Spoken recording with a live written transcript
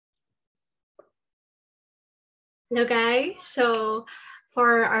Hello guys, so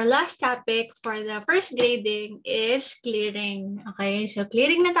for our last topic for the first grading is clearing. Okay, so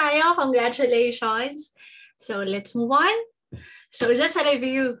clearing na tayo. Congratulations. So let's move on. So just a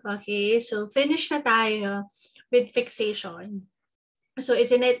review. Okay, so finish na tayo with fixation. So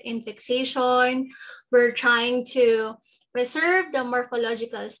isn't it in fixation, we're trying to preserve the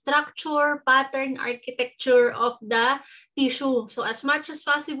morphological structure, pattern, architecture of the tissue. So as much as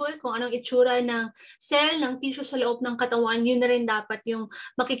possible, kung anong itsura ng cell, ng tissue sa loob ng katawan, yun na rin dapat yung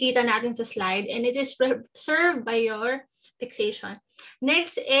makikita natin sa slide. And it is preserved by your fixation.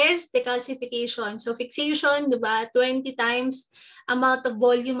 Next is decalcification. So fixation, di ba, 20 times amount of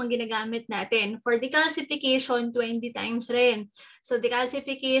volume ang ginagamit natin. For decalcification, 20 times rin. So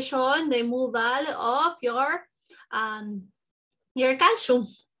decalcification, the removal of your calcium.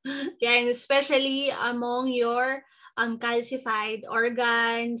 Yeah, especially among your calcified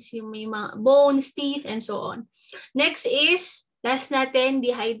organs, yung may mga bones, teeth, and so on. Next is, last natin,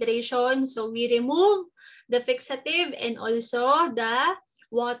 dehydration. So we remove the fixative and also the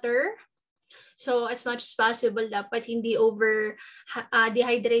water. So as much as possible, dapat hindi over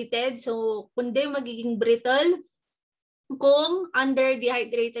dehydrated. So kundi magiging brittle. Kung under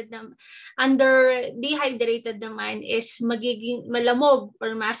dehydrated naman is magiging malamog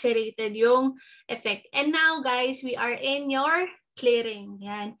or macerated yung effect. And now guys, we are in your clearing.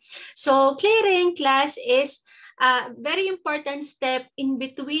 Yan. So clearing class is a very important step in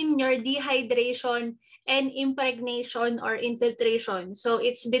between your dehydration and impregnation or infiltration. So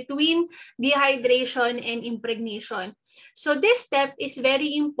it's between dehydration and impregnation. So this step is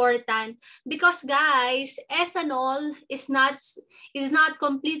very important because guys, ethanol is not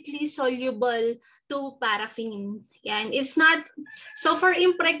completely soluble to paraffin. Yan, it's not. So for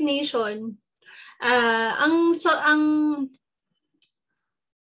impregnation,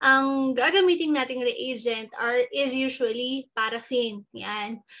 ang gagamitin nating reagent is usually paraffin.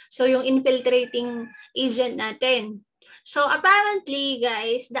 Yan. So yung infiltrating agent natin. So apparently,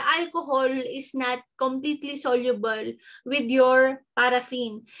 guys, the alcohol is not completely soluble with your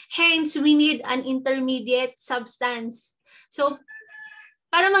paraffin. Hence, we need an intermediate substance. So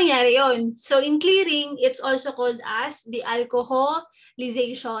para mangyari yon. So in clearing, it's also called as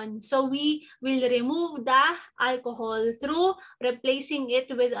dealcoholization. So we will remove the alcohol through replacing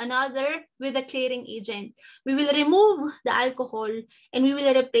it with a clearing agent. We will remove the alcohol and we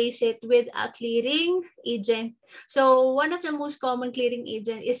will replace it with a clearing agent. So one of the most common clearing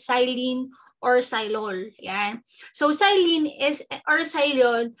agent is xylene or xylol. Yan. So xylene or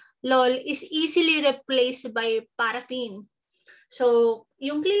xylol is easily replaced by paraffin. So,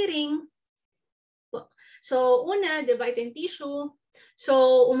 yung clearing, so una, divide yung tissue.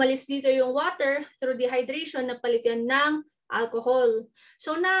 So, umalis dito yung water through dehydration na palitan ng alcohol.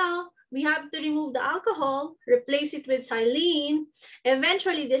 So now, we have to remove the alcohol, replace it with xylene.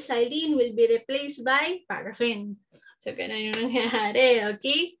 Eventually, the xylene will be replaced by paraffin. So, ganun yung nangyari,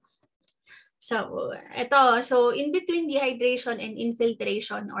 okay? So, so in between dehydration and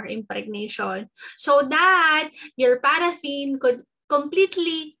infiltration or impregnation, so that your paraffin could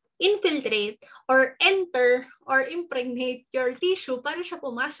completely infiltrate or enter or impregnate your tissue para siya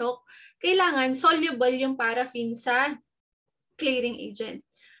pumasok, kailangan soluble yung paraffin sa clearing agent.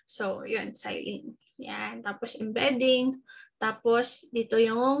 So, yun, xylene. Yan. Tapos embedding. Tapos, dito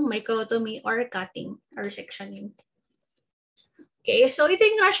yung microtomy or cutting or sectioning. Okay, so ito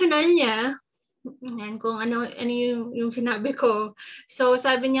yung rationale niya. Yan, kung ano yung sinabi ko. So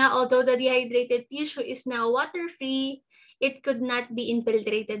sabi niya, although the dehydrated tissue is now water-free, it could not be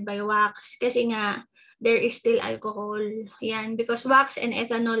infiltrated by wax kasi nga there is still alcohol. Yan, because wax and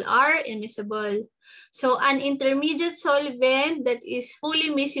ethanol are immiscible. So an intermediate solvent that is fully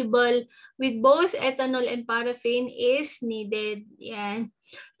miscible with both ethanol and paraffin is needed. Yan,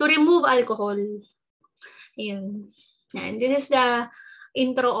 to remove alcohol. Yan. Yan. This is the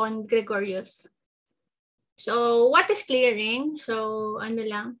intro on Gregorius. So what is clearing? So ano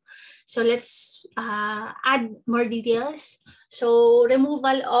lang. So let's add more details. So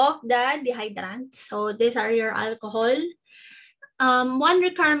removal of the dehydrant. So these are your alcohol. One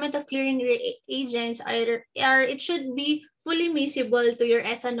requirement of clearing agents are it should be fully miscible to your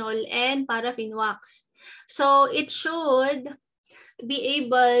ethanol and paraffin wax. So it should be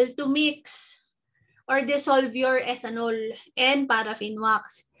able to mix or dissolve your ethanol and paraffin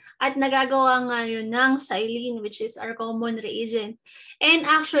wax. At nagagawa nga yun ng xylene, which is our common reagent. And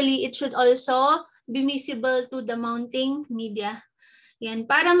actually, it should also be miscible to the mounting media. Yan,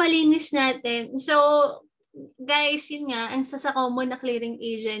 para malinis natin. So, guys, yun nga, ang sa common na clearing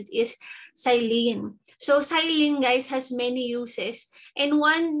agent is xylene. So xylene, guys, has many uses. And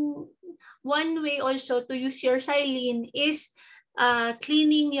one way also to use your xylene is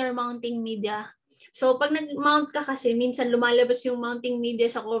cleaning your mounting media. So pag nag-mount ka kasi, minsan lumalabas yung mounting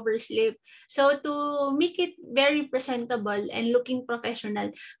media sa cover slip. So to make it very presentable and looking professional,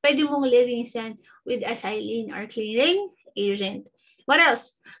 pwede mong linisan with a xylene or clearing agent. What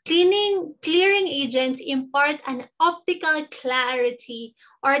else? Clearing agents impart an optical clarity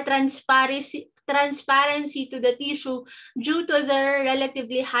or transparency to the tissue due to their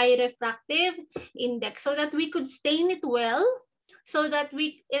relatively high refractive index, so that we could stain it well, so that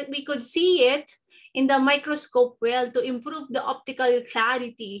we could see it in the microscope well, to improve the optical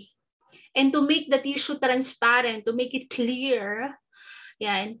clarity and to make the tissue transparent, to make it clear.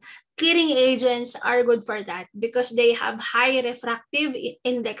 Yan. Clearing agents are good for that because they have high refractive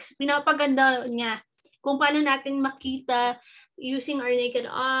index. Pinapaganda niya kung paano natin makita using our naked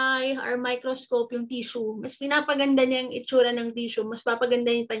eye, our microscope, yung tissue. Mas pinapaganda niya yung itsura ng tissue. Mas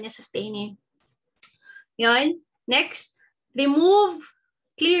papaganda pa niya sa staining. Yan. Next, remove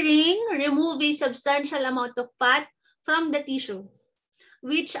a substantial amount of fat from the tissue,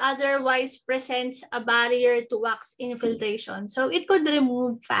 which otherwise presents a barrier to wax infiltration. So it could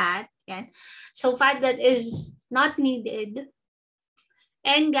remove fat. Yan. So fat that is not needed.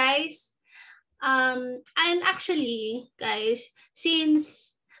 And guys, and actually, guys,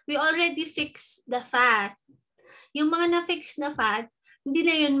 since we already fixed the fat, yung mga na-fix na fat, hindi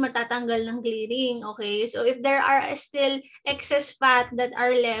na yun matatanggal ng clearing, okay? So if there are still excess fat that are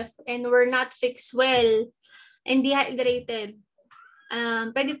left and were not fixed well and dehydrated,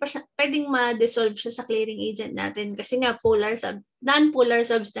 pwedeng ma-dissolve siya sa clearing agent natin kasi nga non-polar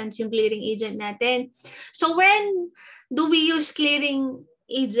substance yung clearing agent natin. So when do we use clearing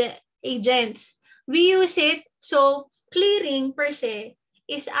agents? We use it, so clearing per se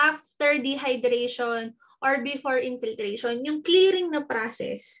is after dehydration or before infiltration. Yung clearing na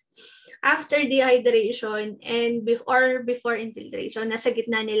process after dehydration and before infiltration, nasa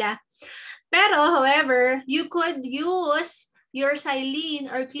gitna nila. Pero however, you could use your xylene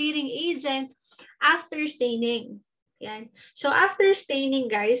or clearing agent after staining. Yan. So after staining,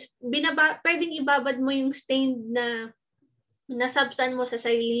 guys, pwedeng ibabad mo yung stained na substance mo sa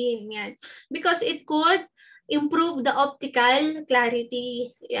xylene. Yan. Because it could improve the optical clarity.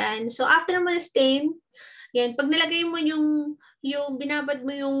 Yan. So after mo stain, yan, pag nilagay mo yung binabad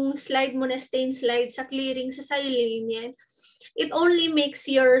mo yung slide mo na stain slide sa clearing sa xylene, yan, it only makes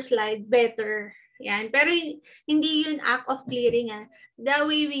your slide better. Yan. Pero hindi yun act of clearing. The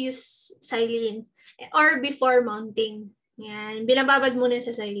way we use xylene or before mounting. Yan. Binababad muna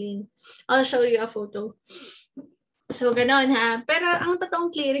sa xylene. I'll show you a photo. So, ganon ha. Pero ang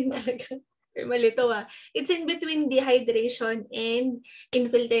totoong clearing talaga, malito it's in between dehydration and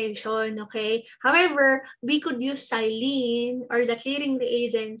infiltration, okay? However, we could use xylene or the clearing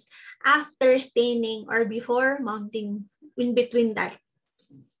reagents after staining or before mounting, in between that.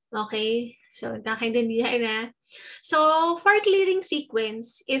 Okay? So, nakaintindihan na. So, for clearing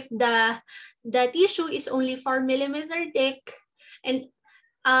sequence, if the tissue is only 4 millimeter thick, and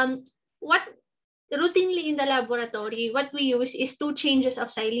what routinely in the laboratory, what we use is 2 changes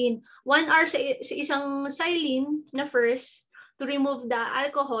of xylene. 1 hour sa isang xylene na first to remove the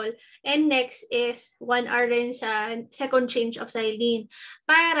alcohol, and next is 1 hour rin sa second change of xylene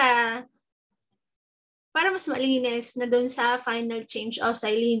para mas malinis na dun sa final change of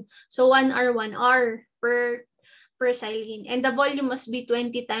xylene. So 1 hour per xylene. And the volume must be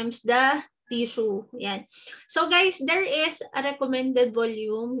 20 times the tissue. Yan. So guys, there is a recommended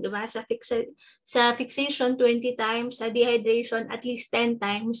volume, diba? Sa fixation 20 times, sa dehydration at least 10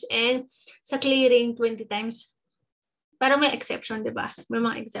 times, and sa clearing 20 times. Pero may exception, diba? May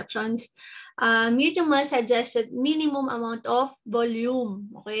mga exceptions. Yun yung mga suggested minimum amount of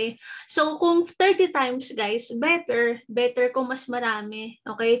volume. Okay? So kung 30 times, guys, better kung mas marami.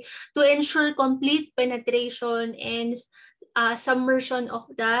 Okay? To ensure complete penetration and submersion of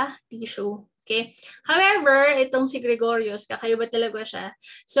the tissue. Okay? However, itong si Gregorius, kakaiba talaga siya.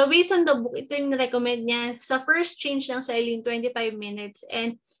 So based on the book, ito yung recommend niya. Sa first change ng xylene, 25 minutes.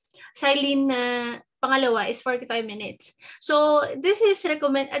 And xylene na pangalawa is 45 minutes. So this is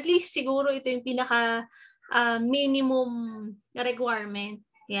recommend, at least siguro ito yung pinaka minimum requirement.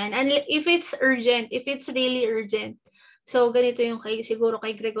 Yan. And if it's urgent, if it's really urgent, so ganito yung siguro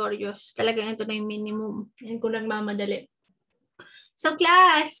kay Gregorius. Talagang ito na yung minimum. Yan kung nagmamadali. So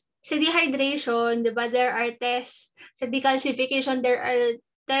class, sa dehydration, diba, there are tests. Sa decalcification, there are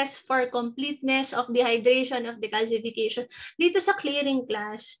test for completeness of dehydration of decalcification. Dito sa clearing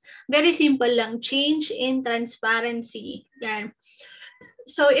class, very simple lang, change in transparency. Yan.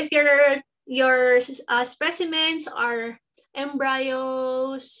 So if your specimens are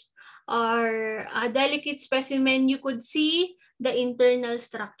embryos or a delicate specimen, you could see the internal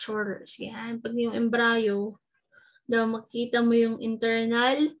structures. Yan. Pag yung embryo, daw makita mo yung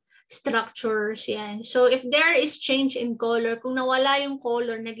internal structures. Yan. So if there is change in color, kung nawala yung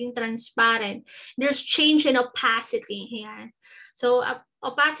color, naging transparent, there's change in opacity. Yan. So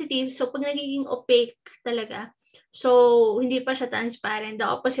opacity, so pag nagiging opaque talaga, so hindi pa siya transparent.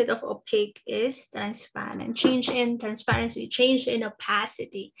 The opposite of opaque is transparent. Change in transparency, change in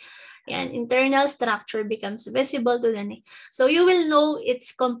opacity. Yan, internal structure becomes visible to the naked. So you will know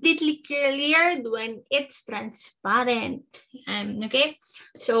it's completely cleared when it's transparent. Okay?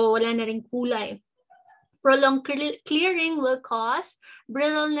 So wala na ring kulay. Prolonged clearing will cause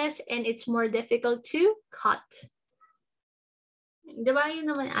brittleness and it's more difficult to cut. Diba yun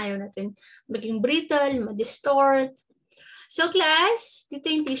naman ayaw natin. Maging brittle, ma-distort. So class,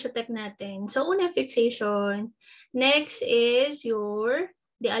 dito yung tissue tech natin. So una, fixation. Next is your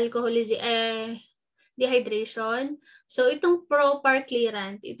dehydration. So itong proper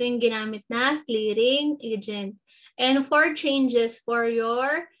clearance, ito yung ginamit na clearing agent. And 4 changes for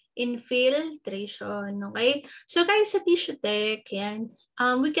your infiltration. Okay? So guys, sa tissue tech, yan,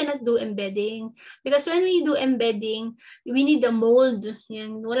 we cannot do embedding. Because when we do embedding, we need a mold.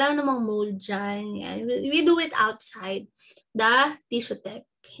 Yan. Wala namang mold dyan. Yan. We do it outside the tissue tech.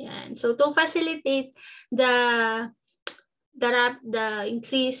 Yan. So to facilitate the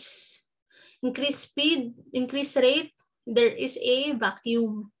increase speed, increase rate, there is a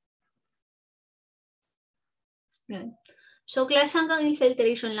vacuum. Yan. So class, hanggang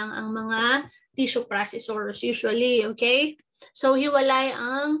infiltration lang ang mga tissue processors usually, okay? So hiwalay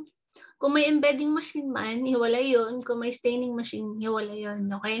ang, kung may embedding machine man, hiwalay yun. Kung may staining machine, hiwalay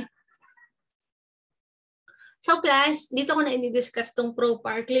yun, okay? So class, dito ko na i-discuss tong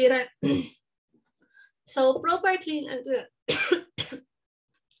proper clearance. So proper clearance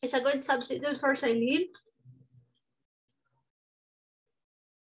is a good substitute for saline.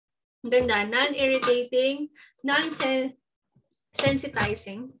 Ganda, non-irritating,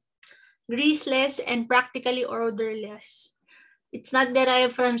 non-sensitizing, greaseless, and practically odorless. It's not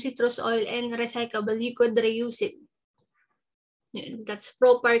derived from citrus oil and recyclable. You could reuse it. That's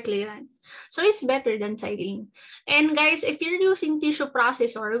proper clearance. So it's better than saline. And guys, if you're using tissue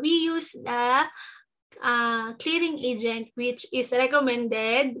processor, we use the clearing agent which is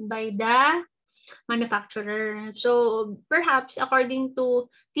recommended by the manufacturer. So perhaps according to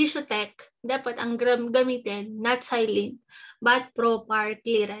tissue tech, dapat ang gamitin not saline but proper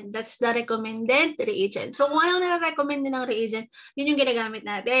clearance. That's the recommended reagent. So kung anong nare-recommend ng reagent, yun yung ginagamit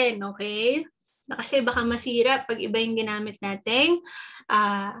natin, okay? Kasi baka masira pag iba yung ginamit nating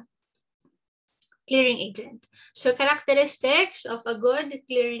clearing agent. So characteristics of a good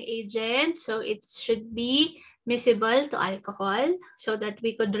clearing agent, so it should be miscible to alcohol so that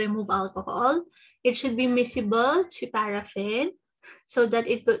we could remove alcohol. It should be miscible to paraffin so that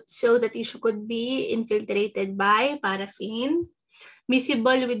tissue could be infiltrated by paraffin.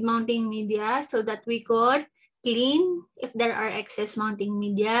 Miscible with mounting media so that we could clean if there are excess mounting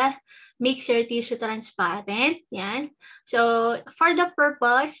media. Makes your tissue transparent. Yan. So for the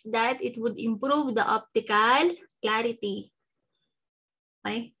purpose that it would improve the optical clarity.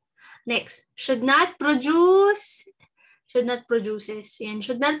 Okay. Next, should not produce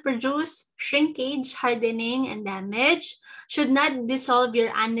shrinkage, hardening, and damage. Should not dissolve your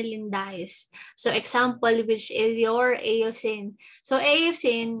aniline dyes. So example, which is your eosin. So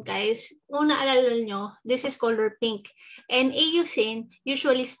eosin, guys, kung naalala nyo, this is color pink. And eosin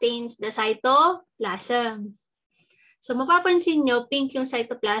usually stains the cytoplasm. So mapapansin nyo, pink yung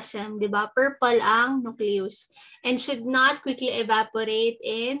cytoplasm, di ba? Purple ang nucleus. And should not quickly evaporate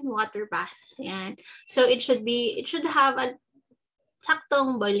in water bath. Yan. So it should have a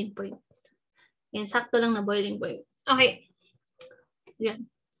saktong boiling point. Yan, sakto lang na boiling point. Okay. Yan.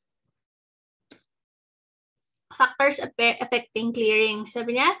 Factors affecting clearing.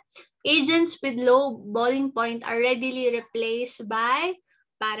 Sabi niya, agents with low boiling point are readily replaced by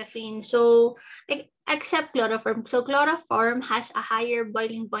paraffin. So, except chloroform. So, chloroform has a higher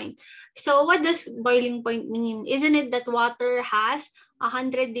boiling point. So, what does boiling point mean? Isn't it that water has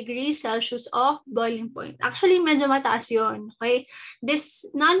 100 degrees Celsius of boiling point? Actually, medyo mataas yun. Okay? This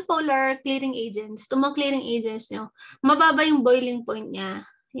non-polar clearing agents, itong mga clearing agents nyo, mababa yung boiling point niya.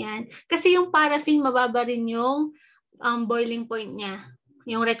 Yan. Kasi yung paraffin, mababa rin yung boiling point niya.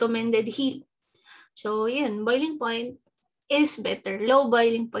 Yung recommended heat. So, yun, boiling point is better. Low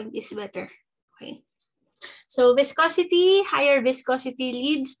boiling point is better. Okay. So viscosity, higher viscosity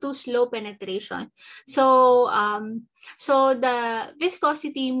leads to slow penetration. So the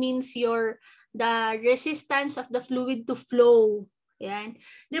viscosity means the resistance of the fluid to flow. Yan.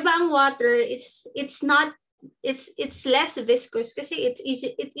 'Di ba ang water, it's less viscous kasi it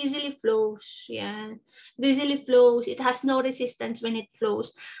easily flows. Yan. It easily flows. It has no resistance when it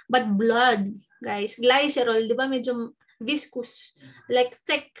flows. But blood, guys, glycerol, 'di ba medyo viscous, like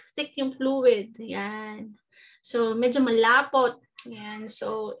thick yung fluid. Yan. So medyo malapot. Yan.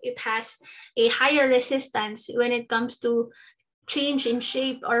 So it has a higher resistance when it comes to change in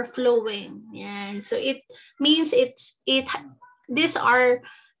shape or flowing. Yan. So it means it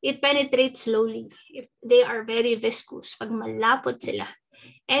penetrates slowly if they are very viscous, pag malapot sila.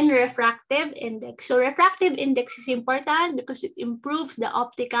 And refractive index. So refractive index is important because it improves the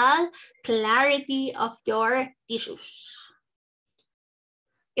optical clarity of your tissues.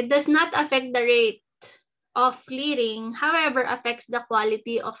 It does not affect the rate of clearing, however, affects the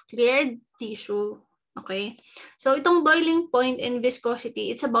quality of cleared tissue. Okay? So itong boiling point and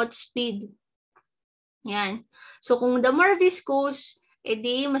viscosity, it's about speed. Yan. So kung the more viscous,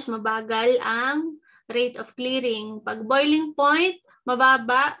 edi mas mabagal ang rate of clearing. Pag boiling point,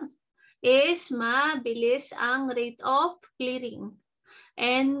 mababa, is mabilis ang rate of clearing.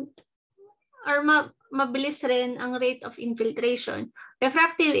 And mabilis rin ang rate of infiltration.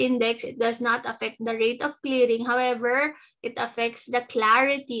 Refractive index, it does not affect the rate of clearing. However, it affects the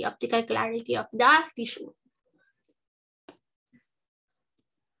clarity, optical clarity of the tissue.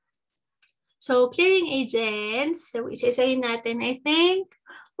 So, clearing agents, so isa-isahin natin, I think,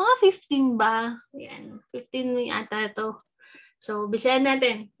 mga 15 ba? Yan, 15 yata ito. So, bisayan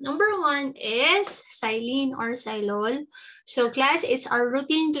natin. Number 1 is xylene or xylol. So, class, it's our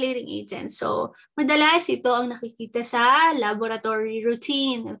routine clearing agent. So, madalas ito ang nakikita sa laboratory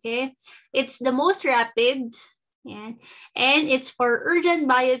routine, okay? It's the most rapid. Yan. And it's for urgent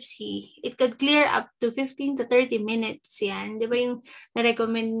biopsy. It could clear up to 15 to 30 minutes. Yan. Di ba yung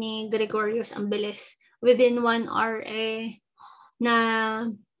na-recommend ni Gregorius ang bilis? Within 1 hour na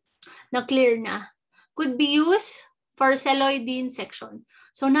clear na. Could be used for celloidine section.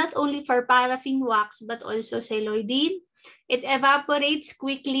 So not only for paraffin wax but also celloidine. It evaporates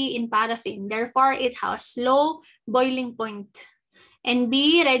quickly in paraffin. Therefore, it has low boiling point and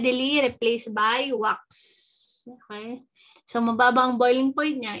be readily replaced by wax. Okay? So mababa ang boiling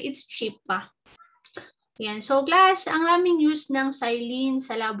point niya, it's cheap pa. Yan. So class, ang daming use ng xylene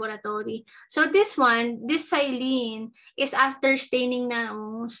sa laboratory. So this xylene is after staining na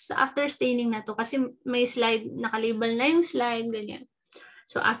to kasi may slide, nakalabel na yung slide, ganyan.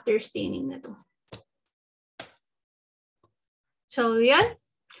 So after staining na to. So yan.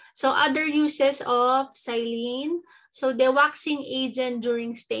 So other uses of xylene, so the waxing agent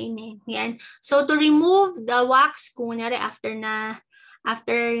during staining. Yan. So to remove the wax, kung kunyari after na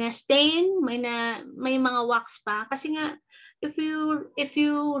stain, may mga wax pa kasi nga if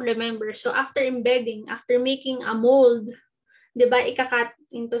you remember, so after embedding, after making a mold, 'di ba, ika-cut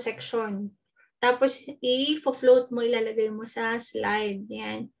into section. Tapos i-float mo, ilalagay mo sa slide.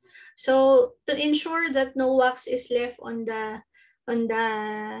 Yan. So to ensure that no wax is left on the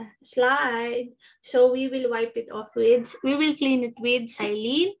slide, so we will clean it with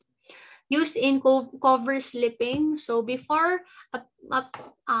xylene used in cover slipping. So before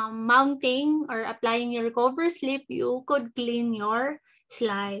mounting or applying your cover slip, you could clean your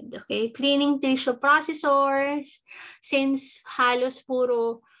slide. Okay, cleaning tissue processors, since halos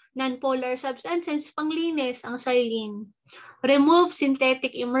puro non-polar substances, panglinis ang xylene. Remove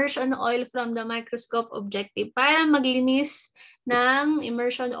synthetic immersion oil from the microscope objective para maglinis ng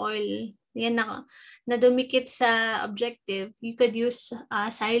immersion oil. Yan na dumikit sa objective. You could use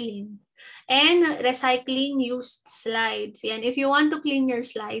xylene. And recycling used slides. Yan. If you want to clean your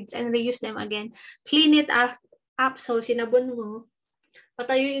slides and reuse them again, clean it up. So, sinabon mo,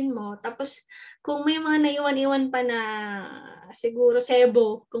 patayuin mo. Tapos, kung may mga naiwan-iwan pa na siguro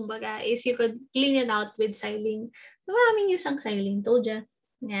sebo, kumbaga, is you could clean it out with xylene. So, maraming use ang xylene. Told ya.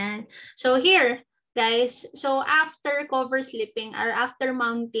 Yan. So, here, guys, so after cover slipping or after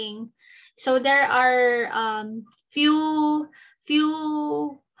mounting, so there are few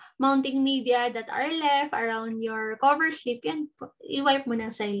mounting media that are left around your cover slip. Yan, i-wipe mo ng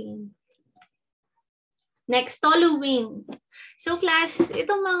xylene. Next, toluene. So class,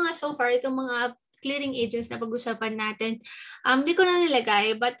 itong mga clearing agents na pag-usapan natin, di ko na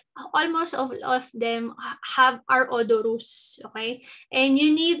nilagay, but almost all of them are odorous, okay? And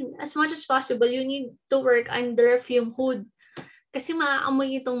you need, as much as possible, you need to work under fume hood. Kasi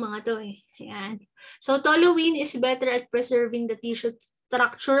maaamoy itong mga to eh. Ayan. So, toluene is better at preserving the tissue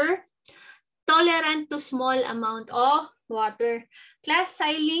structure, tolerant to small amount of water. Class,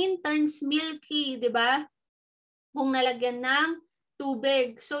 xylene turns milky, di ba? Kung nalagyan ng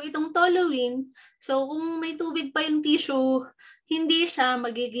tubig. So, itong toluene, so kung may tubig pa yung tissue, hindi siya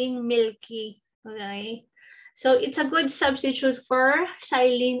magiging milky. Okay? So, it's a good substitute for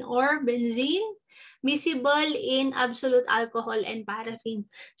xylene or benzene, miscible in absolute alcohol and paraffin.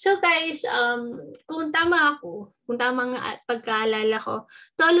 So guys, kung tama ako, kung tama nga pagkaalala ko,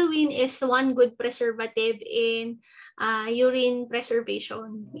 toluene is one good preservative in urine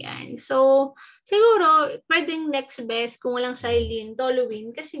preservation. Yan. So, siguro, pwedeng next best kung walang xylene, toluene,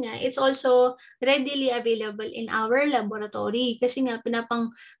 kasi nga, it's also readily available in our laboratory. Kasi nga,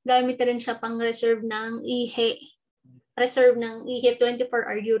 gamit rin siya pang reserve ng ihi. Reserve ng ihi,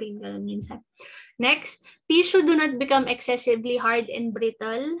 24-hour urine, ganun minsan. Next, tissue do not become excessively hard and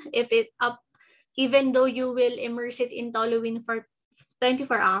brittle even though you will immerse it in toluene for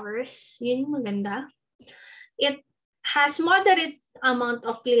 24 hours. Yun yung maganda. It has moderate amount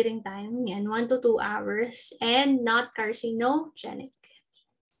of clearing time, yan, 1 to 2 hours, and not carcinogenic.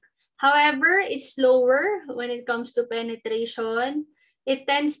 However, it's slower when it comes to penetration. It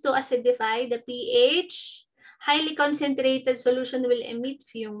tends to acidify the pH. Highly concentrated solution will emit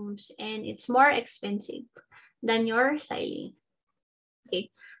fumes, and it's more expensive than your xylene. Okay,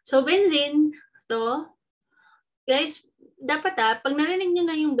 so benzene, to, guys, dapat pag narinig nyo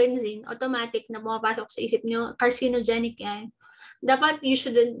na yung benzene, automatic na pumapasok sa isip nyo, carcinogenic yan. Dapat you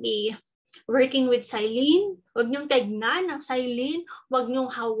shouldn't be working with xylene. Huwag nyong tignan ng xylene. Huwag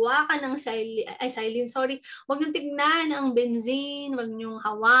nyong hawakan ng Huwag nyong tignan ang benzene. Huwag nyong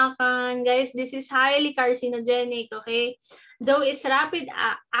hawakan. Guys, this is highly carcinogenic, okay? Though it's rapid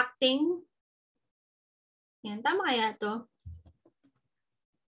acting. Yan, tama kaya to?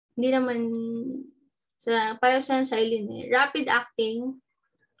 Hindi naman pareho sa xylene. Rapid acting.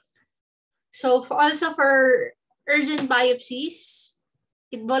 So, also for urgent biopsies,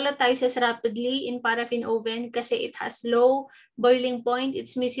 it volatilizes rapidly in paraffin oven kasi it has low boiling point.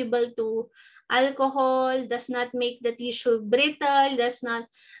 It's miscible to alcohol, does not make the tissue brittle, does not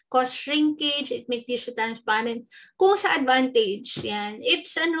cause shrinkage, it makes tissue transparent. Kung sa advantage, yan,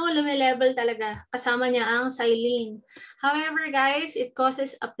 it's lumilevel talaga. Kasama niya ang xylene. However, guys, it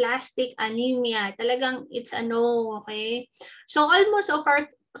causes a plastic anemia. Talagang it's okay? So almost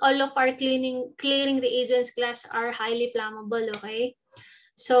all of our clearing reagents class are highly flammable, okay?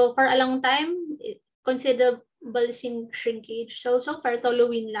 So, for a long time, considerable shrinkage. So far,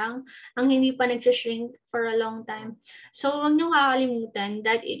 toluene lang ang hindi pa nag-shrink for a long time. So, huwag niyong kakalimutan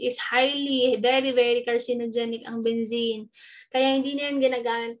that it is highly, very, very carcinogenic ang benzene. Kaya hindi na yan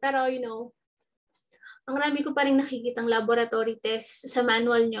ginagamit. Pero, ang marami ko pa rin nakikitang laboratory test sa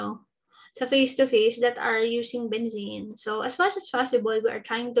manual nyo, sa face-to-face that are using benzene. So, as much as possible, we are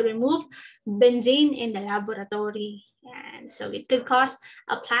trying to remove benzene in the laboratory. Yan. So, it could cause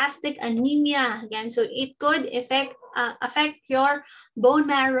a plastic anemia. Yan. So, it could affect your bone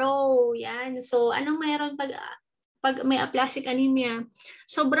marrow. Yan. So, anong mayroon pag may aplastic anemia?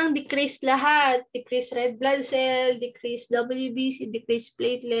 Sobrang decreased lahat. Decreased red blood cell, decreased WBC, decreased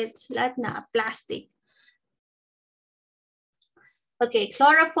platelets, lahat na aplastic. Okay,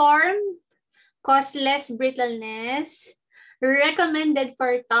 chloroform cause less brittleness. Recommended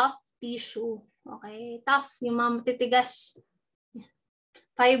for tough tissue. Okay, tough, yung mga matitigas.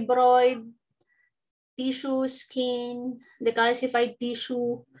 Fibroid, tissue, skin, decalcified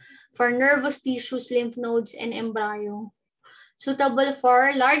tissue, for nervous tissues, lymph nodes, and embryo. Suitable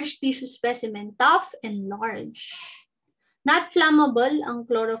for large tissue specimen, tough and large. Not flammable ang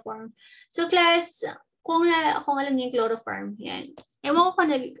chloroform. So class, kung alam niyo yung chloroform, yan. Ewan ko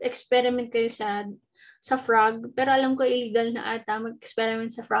kung nag-experiment kayo sa frog, pero alam ko illegal na ata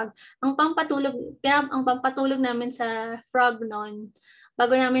mag-experiment sa frog. Ang pampatulog namin sa frog noon,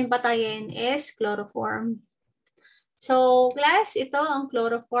 bago namin patayin, is chloroform. So, class, ito ang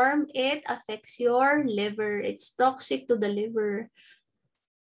chloroform. It affects your liver. It's toxic to the liver.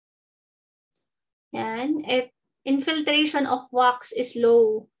 Yan. Infiltration of wax is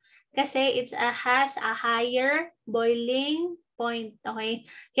low kasi it has a higher boiling point. Okay?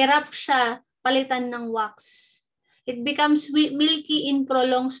 Hirap siya palitan ng wax. It becomes milky in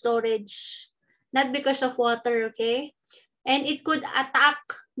prolonged storage. Not because of water, okay? And it could attack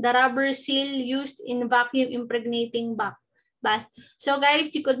the rubber seal used in vacuum impregnating bath. So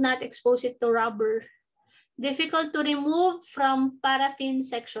guys, you could not expose it to rubber. Difficult to remove from paraffin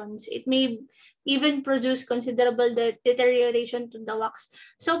sections. It may even produce considerable deterioration to the wax.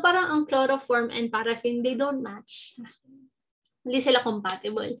 So parang ang chloroform and paraffin, they don't match. Hindi sila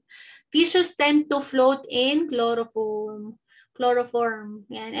compatible. Tissues tend to float in chloroform.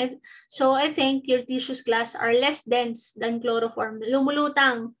 Yan. And so I think your tissues class are less dense than chloroform.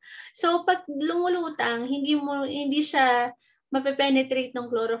 Lumulutang. So pag lumulutang, hindi siya mape-penetrate ng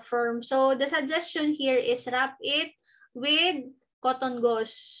chloroform. So the suggestion here is wrap it with cotton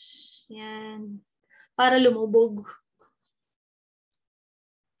gauze. Yan. Para lumubog.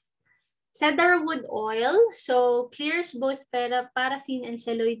 Cedarwood oil, so clears both paraffin and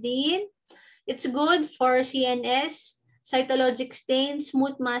celluloidine. It's good for CNS, cytologic stains,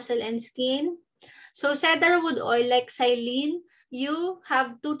 smooth muscle, and skin. So cedarwood oil, like xylene, you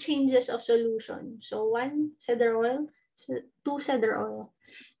have two changes of solution. So one cedar oil, two cedar oil.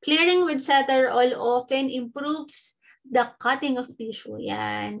 Clearing with cedar oil often improves the cutting of tissue.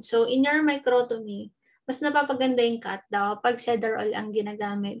 Yan. So in your microtomy, mas napapaganda yung cut daw pag cedar oil ang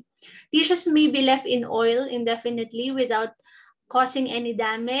ginagamit. Tissues may be left in oil indefinitely without causing any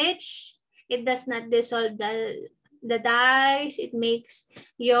damage. It does not dissolve the dyes. It makes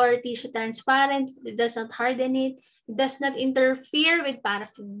your tissue transparent. It does not harden it. It does not interfere with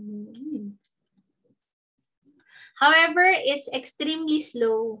paraffin. However, it's extremely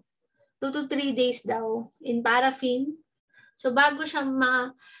slow. 2 to 3 days daw in paraffin. So bago siya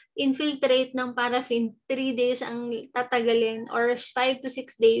ma-infiltrate ng paraffin, 3 days ang tatagalin or 5 to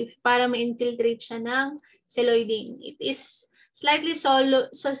 6 days para ma-infiltrate siya ng celluloidine. It is slightly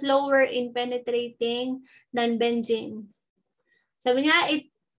slower in penetrating than benzene. Sabi niya,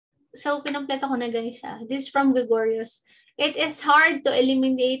 so kinumpleto ko na guys. This is from Gregorius. It is hard to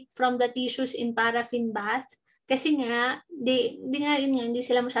eliminate from the tissues in paraffin bath kasi nga, hindi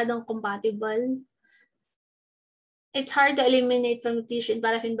sila masyadong compatible. It's hard to eliminate from the tissue in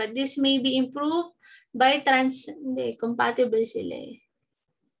paraffin, but this may be improved by compatible sila eh.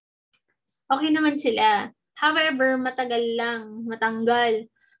 Okay naman sila. However, matagal lang matanggal.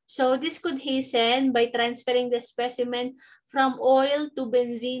 So this could hasten by transferring the specimen from oil to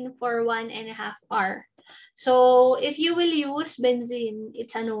benzene for 1.5 hours. So if you will use benzene,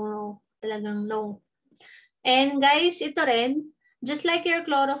 it's a no, talagang no. And guys, ito rin, just like your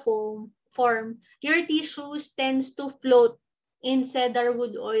chloroform, your tissues tends to float in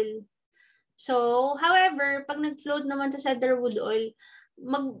cedarwood oil. So, however, pag nag-float naman sa cedarwood oil,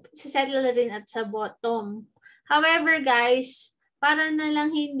 mag-settle rin at sa bottom. However, guys, para na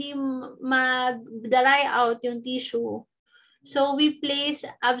lang hindi mag-dry out yung tissue, so we place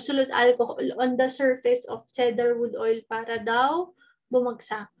absolute alcohol on the surface of cedarwood oil para daw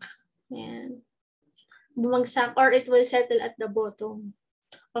bumagsak. Ayan. Bumagsak or it will settle at the bottom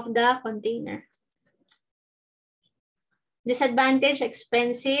of the container. Disadvantage,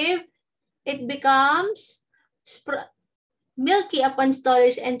 expensive. It becomes milky upon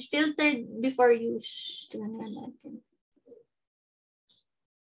storage and filtered before use. Tingnan natin.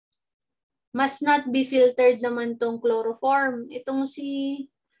 Must not be filtered naman tong chloroform. Itong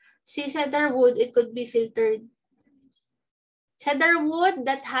si cedarwood, it could be filtered. Cedarwood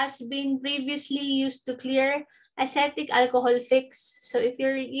that has been previously used to clear acetic alcohol fix. So if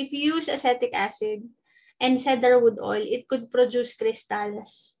you use acetic acid and cedarwood oil, it could produce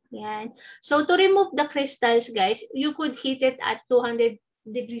crystals. Yan. So to remove the crystals, guys, you could heat it at 200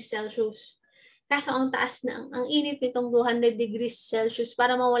 degrees Celsius. Kaso ang taas na, ang init nitong 200 degrees Celsius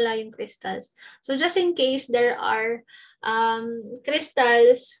para mawala yung crystals. So just in case there are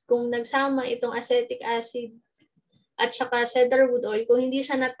crystals, kung nagsama itong acetic acid at saka cedarwood oil, kung hindi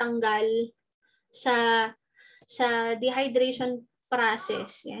siya natanggal sa dehydration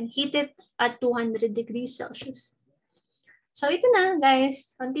process, yan, heat it at 200 degrees Celsius. So ito na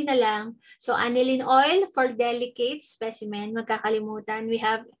guys, konti na lang. So aniline oil for delicate specimen, magkakalimutan. We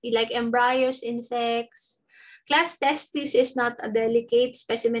have like embryos, insects. Class testis is not a delicate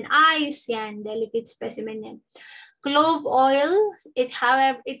specimen. Eyes, yan, delicate specimen yan. Clove oil, it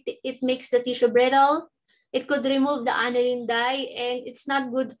makes the tissue brittle. It could remove the aniline dye and it's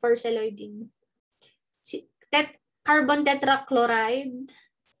not good for celluloidine. Carbon tetrachloride,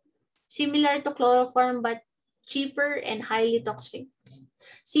 similar to chloroform but cheaper and highly toxic.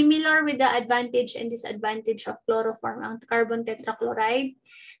 Similar with the advantage and disadvantage of chloroform, ang carbon tetrachloride.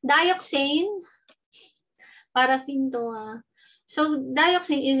 Dioxane, paraffin to. So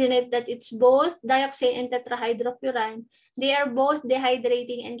dioxane, isn't it that it's both dioxane and tetrahydrofuran? They are both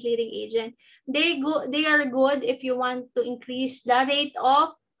dehydrating and clearing agent. They are good if you want to increase the rate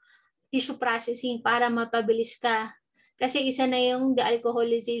of tissue processing para mapabilis ka. Kasi isa na yung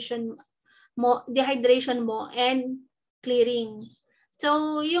dealcoholization mo, dehydration mo, and clearing.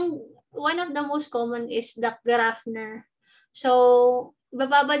 So yung one of the most common is the Grafner. So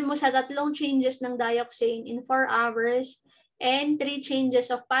bababad mo sa 3 changes ng dioxane in 4 hours and 3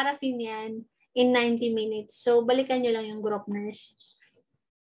 changes of paraffin yan in 90 minutes. So, balikan nyo lang yung group nurse.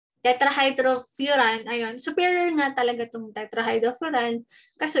 Tetrahydrofuran, ayun, superior nga talaga itong tetrahydrofuran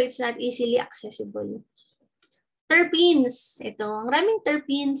kasi it's not easily accessible. Terpenes, ito, ang raming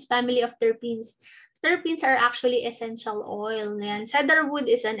terpenes, family of terpenes. Terpenes are actually essential oil. Yan. Cedarwood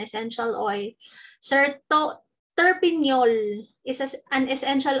is an essential oil. Terpineol is an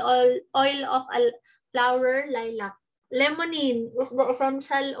essential oil of flower lilac. Lemonine is the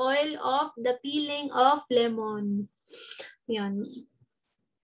essential oil of the peeling of lemon. Yan.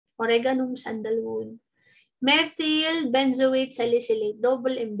 Oreganum, sandalwood. Methyl benzoate salicylate,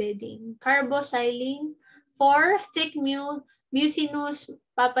 double embedding. Carboxylene for thick mucinous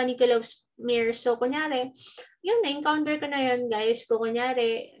papaniculaus smear. So, kunyari, yun, na-encounter ko na yun, guys. Kung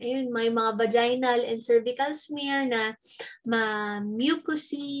kunyari, ayun, may mga vaginal and cervical smear na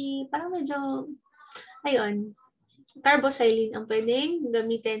mucousy, parang medyo, ayun, carboxylene ang pwedeng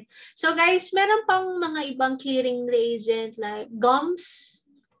gamitin. So, guys, meron pang mga ibang clearing reagent like gums.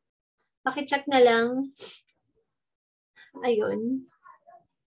 Pakicheck na lang. Ayun.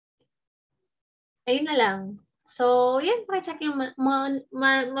 Ayun na lang. So, yan, pakicheck yung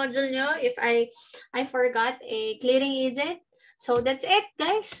module nyo if I forgot a clearing agent. So, that's it,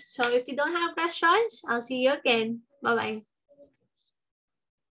 guys. So, if you don't have questions, I'll see you again. Bye-bye.